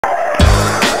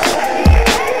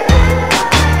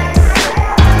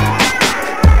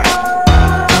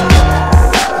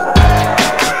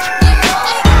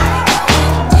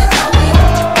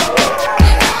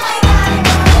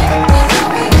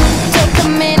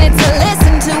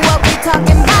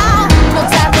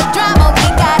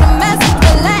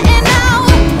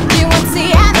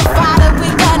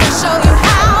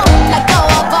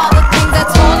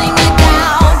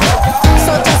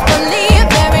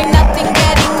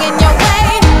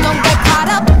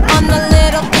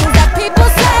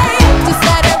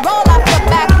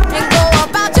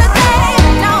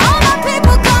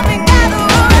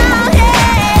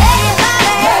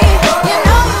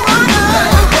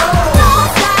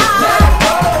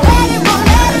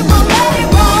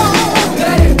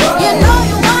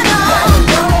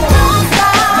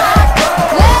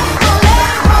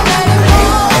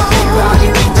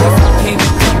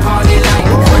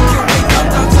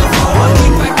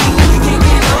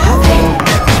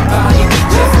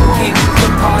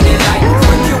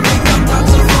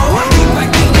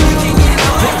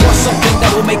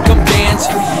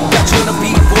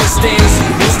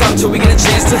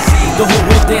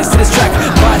this track.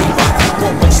 Body rock, we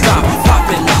won't stop.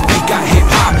 Poppin' up, we got hip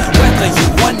hop. Whether you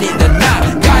want it or not,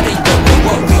 gotta go with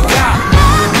what we got.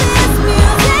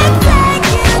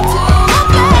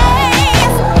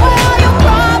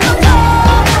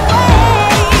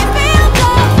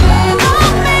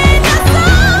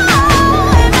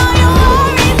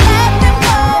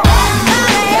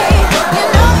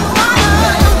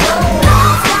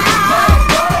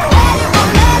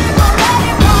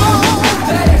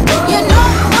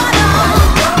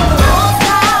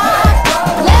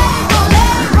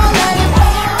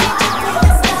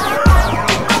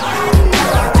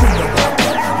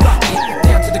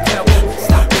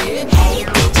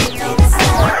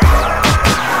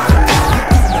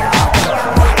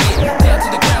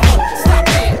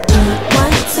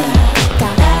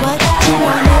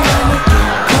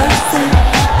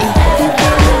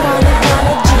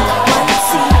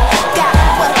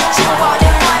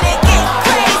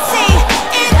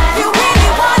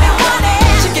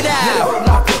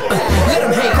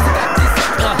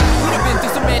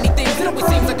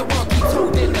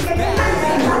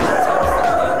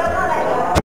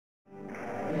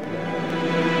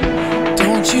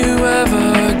 Don't you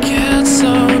ever get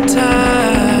so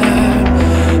tired,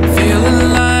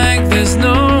 feeling like there's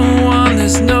no one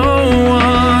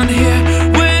here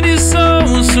when you're so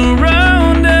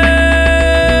surrounded?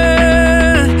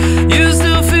 You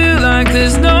still feel like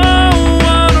there's no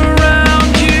one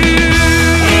around you.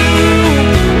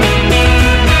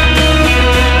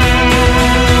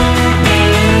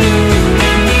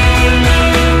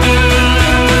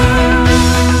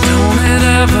 Don't it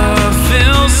ever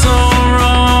feel so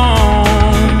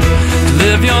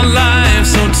your life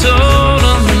so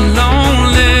totally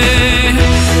lonely?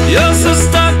 You're so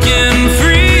stuck in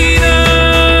freedom.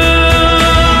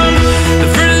 The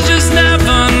friends just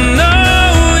never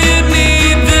know you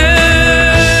need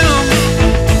them,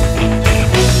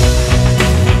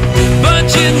 but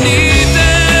you need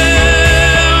them.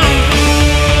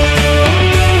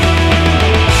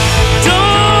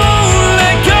 Don't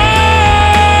let go.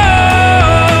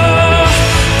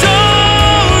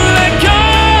 Don't let go.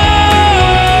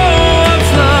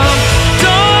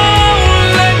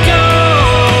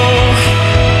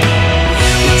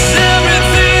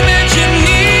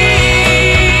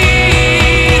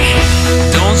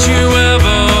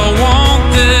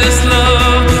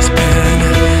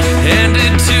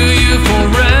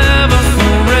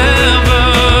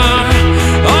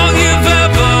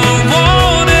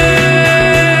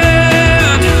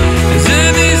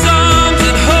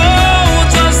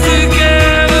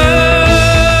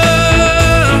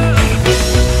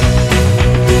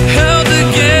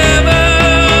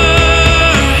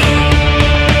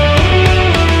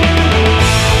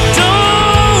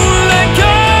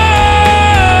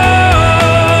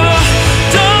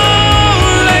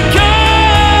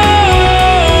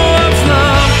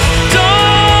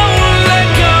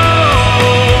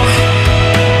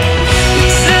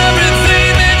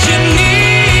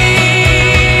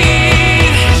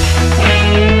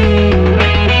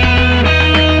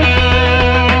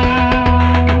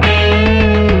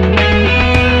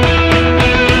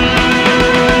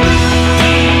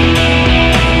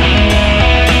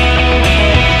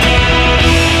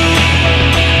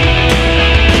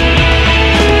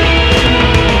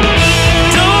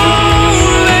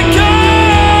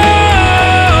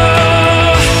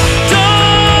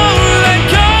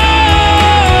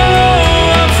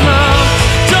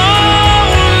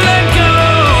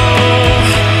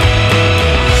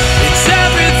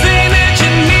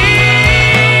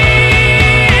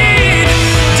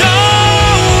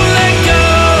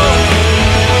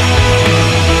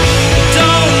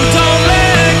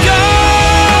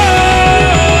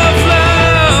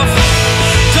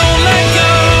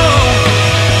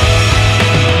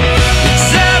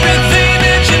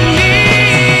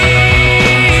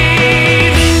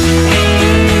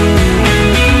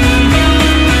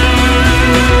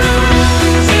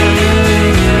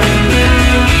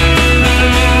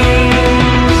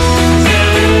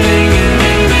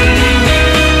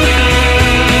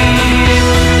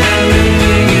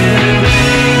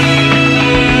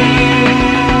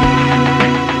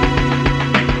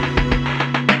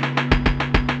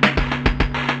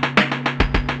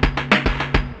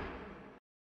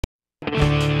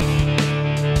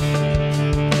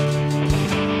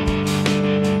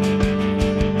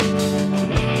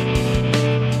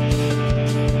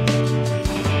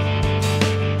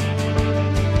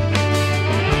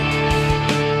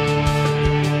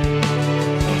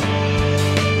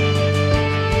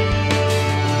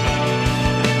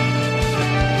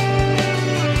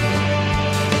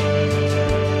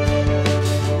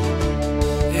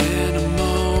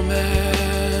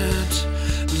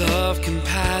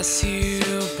 pass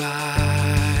you by.